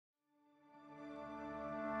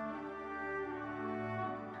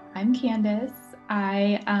I'm Candice.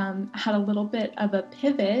 I had a little bit of a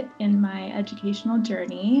pivot in my educational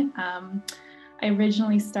journey. I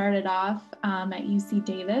originally started off at UC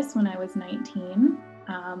Davis when I was 19,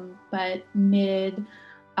 but mid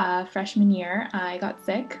freshman year, I got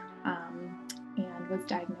sick and was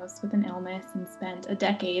diagnosed with an illness and spent a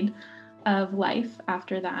decade of life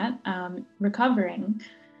after that recovering.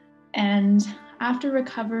 And after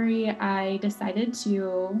recovery, I decided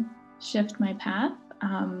to shift my path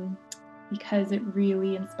because it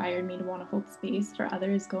really inspired me to want to hold space for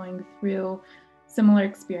others going through similar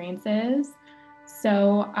experiences.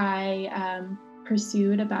 So I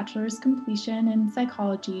pursued a bachelor's completion in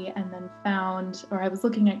psychology and then I was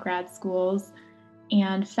looking at grad schools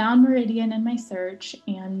and found Meridian in my search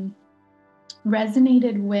and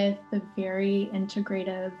resonated with the very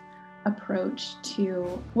integrative approach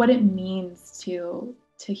to what it means to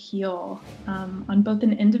heal on both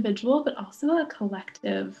an individual but also a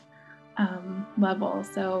collective level.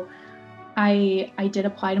 So I did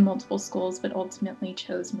apply to multiple schools, but ultimately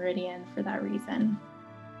chose Meridian for that reason.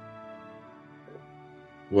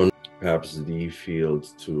 One perhaps the field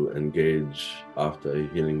to engage after a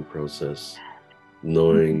healing process,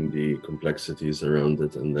 knowing the complexities around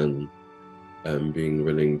it, and then being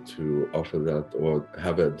willing to offer that or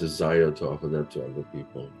have a desire to offer that to other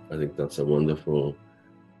people. I think that's a wonderful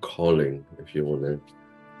calling, if you want to.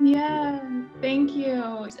 Yeah, thank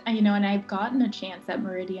you. And I've gotten a chance at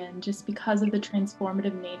Meridian just because of the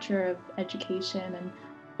transformative nature of education and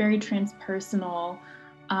very transpersonal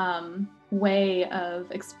way of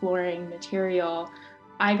exploring material.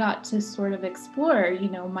 I got to sort of explore,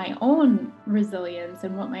 my own resilience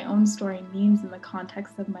and what my own story means in the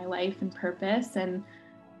context of my life and purpose and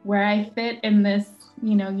where I fit in this,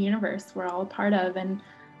 universe we're all a part of. And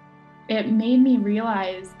it made me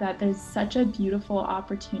realize that there's such a beautiful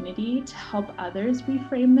opportunity to help others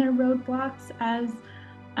reframe their roadblocks as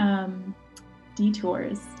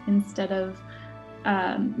detours instead of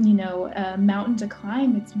a mountain to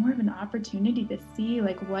climb. It's more of an opportunity to see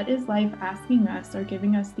what is life asking us or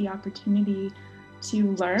giving us the opportunity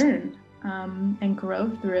to learn and grow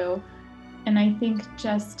through. And I think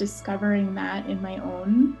just discovering that in my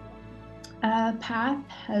own path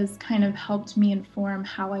has kind of helped me inform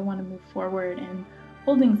how I want to move forward and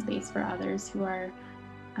holding space for others who are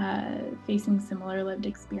facing similar lived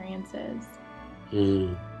experiences.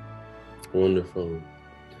 Wonderful.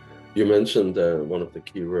 You mentioned one of the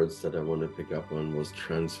key words that I want to pick up on was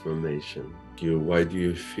transformation. Why do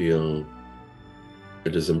you feel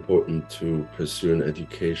it is important to pursue an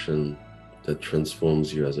education that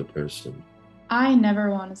transforms you as a person? I never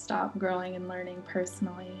want to stop growing and learning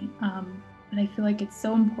personally, but I feel like it's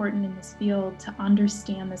so important in this field to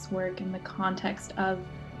understand this work in the context of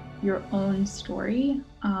your own story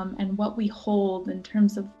and what we hold in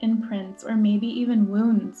terms of imprints or maybe even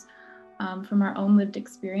wounds from our own lived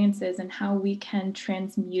experiences and how we can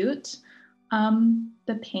transmute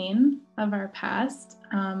the pain of our past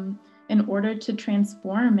in order to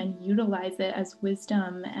transform and utilize it as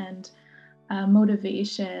wisdom and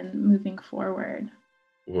motivation moving forward.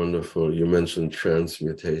 Wonderful. You mentioned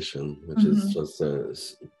transmutation, which is just a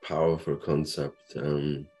powerful concept,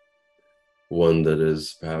 one that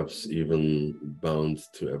is perhaps even bound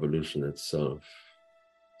to evolution itself.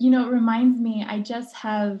 It reminds me, I just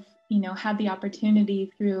have, had the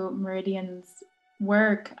opportunity through Meridian's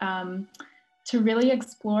work to really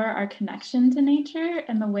explore our connection to nature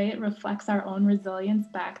and the way it reflects our own resilience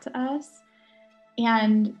back to us.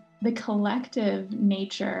 And the collective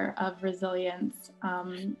nature of resilience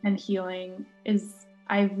and healing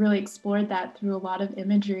I've really explored that through a lot of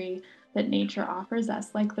imagery that nature offers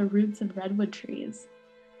us, like the roots of redwood trees,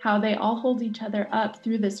 how they all hold each other up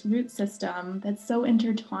through this root system that's so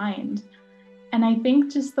intertwined. And I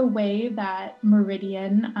think just the way that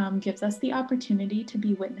Meridian gives us the opportunity to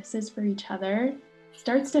be witnesses for each other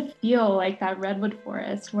starts to feel like that redwood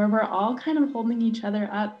forest where we're all kind of holding each other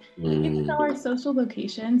up. Even though our social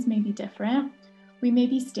locations may be different, we may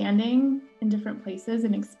be standing in different places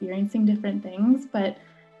and experiencing different things, but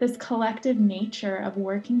this collective nature of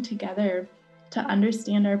working together to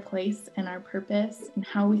understand our place and our purpose and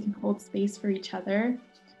how we can hold space for each other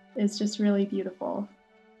is just really beautiful.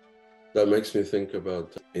 That makes me think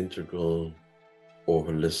about integral or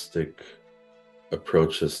holistic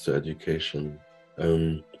approaches to education.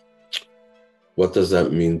 What does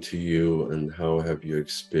that mean to you, and how have you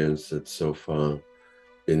experienced it so far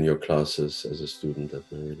in your classes as a student at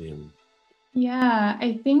Meridian? Yeah,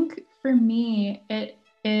 I think for me, it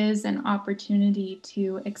is an opportunity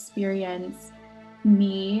to experience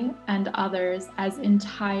me and others as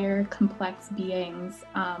entire complex beings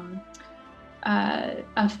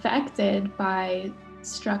affected by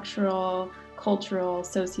structural, cultural,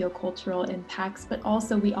 sociocultural impacts, but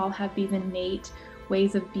also we all have these innate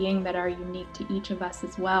ways of being that are unique to each of us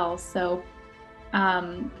as well. So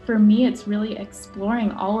for me, it's really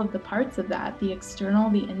exploring all of the parts of that, the external,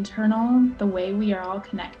 the internal, the way we are all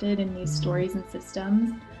connected in these stories and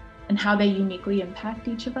systems, and how they uniquely impact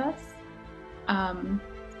each of us.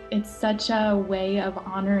 It's such a way of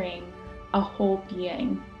honoring a whole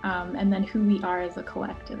being, and then who we are as a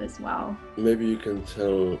collective as well. Maybe you can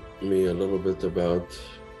tell me a little bit about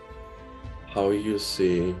how you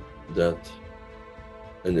see that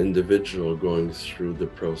an individual going through the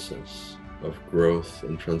process of growth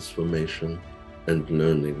and transformation and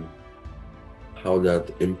learning, how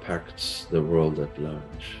that impacts the world at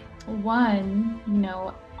large. One,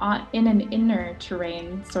 in an inner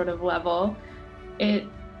terrain sort of level, it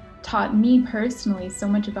taught me personally so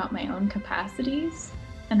much about my own capacities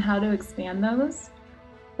and how to expand those.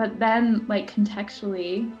 But then, like,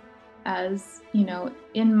 contextually, as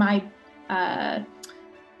in my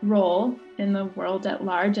role in the world at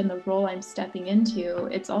large and the role I'm stepping into,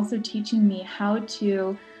 it's also teaching me how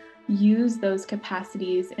to use those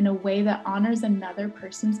capacities in a way that honors another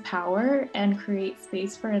person's power and creates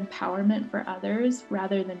space for empowerment for others,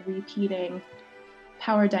 rather than repeating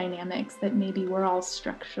power dynamics that maybe we're all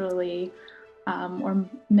structurally, or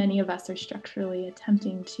many of us are structurally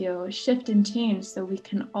attempting to shift and change so we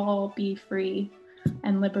can all be free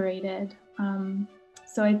and liberated.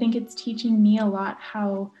 So I think it's teaching me a lot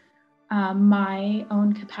how my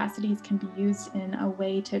own capacities can be used in a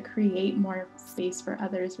way to create more space for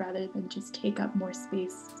others rather than just take up more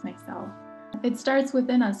space myself. It starts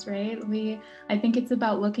within us, right? I think it's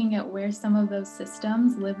about looking at where some of those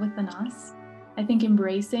systems live within us. I think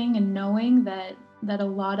embracing and knowing that a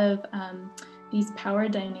lot of these power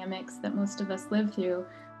dynamics that most of us live through,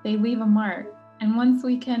 they leave a mark. And once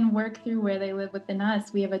we can work through where they live within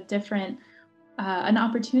us, we have an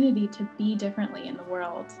opportunity to be differently in the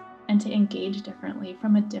world and to engage differently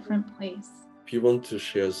from a different place. If you want to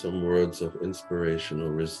share some words of inspiration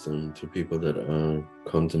or wisdom to people that are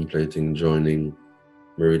contemplating joining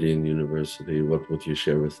Meridian University, what would you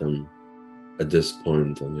share with them at this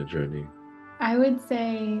point on your journey? I would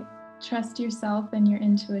say trust yourself and your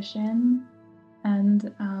intuition,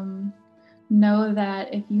 and know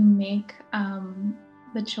that if you make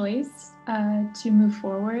the choice to move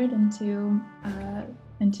forward and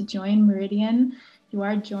to join Meridian, you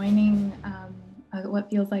are joining what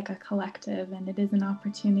feels like a collective, and it is an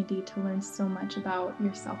opportunity to learn so much about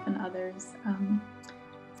yourself and others.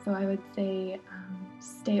 So I would say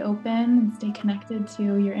stay open and stay connected to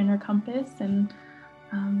your inner compass, and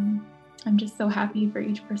I'm just so happy for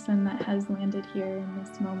each person that has landed here in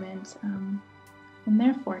this moment in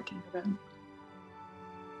their fork in the road.